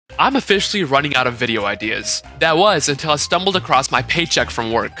I'm officially running out of video ideas. That was until I stumbled across my paycheck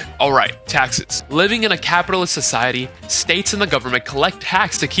from work. Alright, taxes. Living in a capitalist society, states and the government collect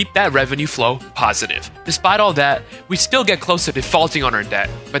tax to keep that revenue flow positive. Despite all that, we still get close to defaulting on our debt,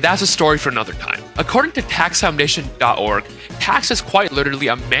 but that's a story for another time. According to taxfoundation.org, tax is quite literally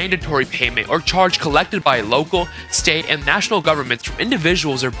a mandatory payment or charge collected by local, state, and national governments from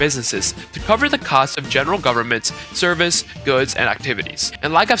individuals or businesses to cover the cost of general government's service, goods, and activities.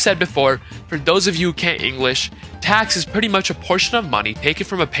 And like I've said before, for those of you who can't English, tax is pretty much a portion of money taken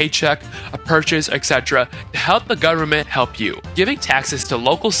from a paycheck, a purchase, etc. to help the government help you. Giving taxes to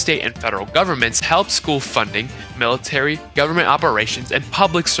local, state, and federal governments helps school funding, military, government operations, and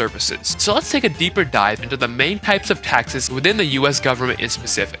public services. So let's take a deeper dive into the main types of taxes within the US government in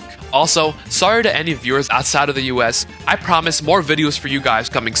specific. Also, sorry to any viewers outside of the US, I promise more videos for you guys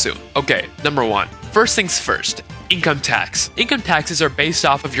coming soon. Okay, number 1. First things first. Income tax. Income taxes are based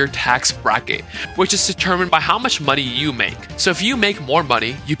off of your tax bracket, which is determined by how much money you make. So if you make more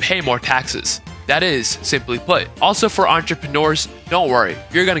money, you pay more taxes. That is, simply put. Also for entrepreneurs, don't worry,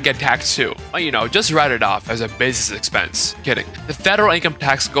 you're gonna get taxed too. But just write it off as a business expense. Kidding. The federal income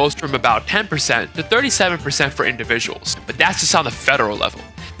tax goes from about 10% to 37% for individuals, but that's just on the federal level.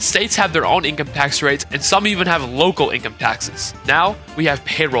 States have their own income tax rates, and some even have local income taxes. Now, we have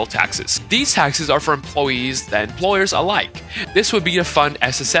payroll taxes. These taxes are for employees and employers alike. This would be to fund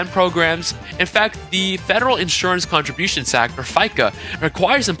SSN programs. In fact, the Federal Insurance Contributions Act, or FICA,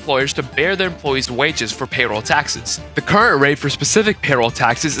 requires employers to bear their employees' wages for payroll taxes. The current rate for specific payroll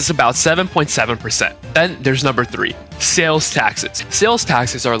taxes is about 7.7%. Then there's number 3. Sales taxes. Sales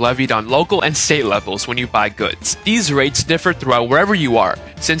taxes are levied on local and state levels when you buy goods. These rates differ throughout wherever you are,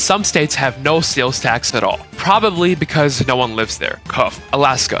 since some states have no sales tax at all, probably because no one lives there. Cuff.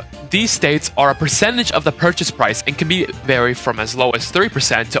 Alaska. These states are a percentage of the purchase price and can vary from as low as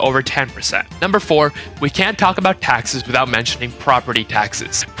 3% to over 10%. Number 4, we can't talk about taxes without mentioning property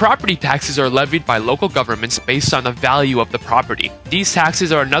taxes. Property taxes are levied by local governments based on the value of the property. These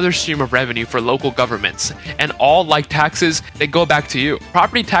taxes are another stream of revenue for local governments, and all like taxes, they go back to you.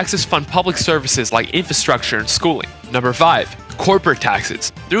 Property taxes fund public services like infrastructure and schooling. Number 5. Corporate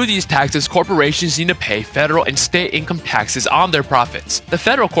taxes. Through these taxes, corporations need to pay federal and state income taxes on their profits. The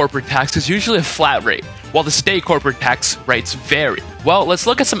federal corporate tax is usually a flat rate, while the state corporate tax rates vary. Well, let's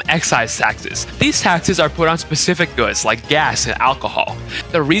look at some excise taxes. These taxes are put on specific goods like gas and alcohol.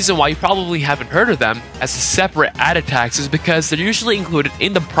 The reason why you probably haven't heard of them as a separate added tax is because they're usually included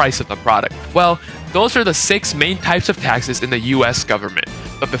in the price of the product. Well, those are the 6 main types of taxes in the US government.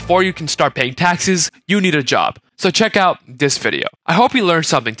 But before you can start paying taxes, you need a job. So check out this video. I hope you learned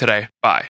something today. Bye.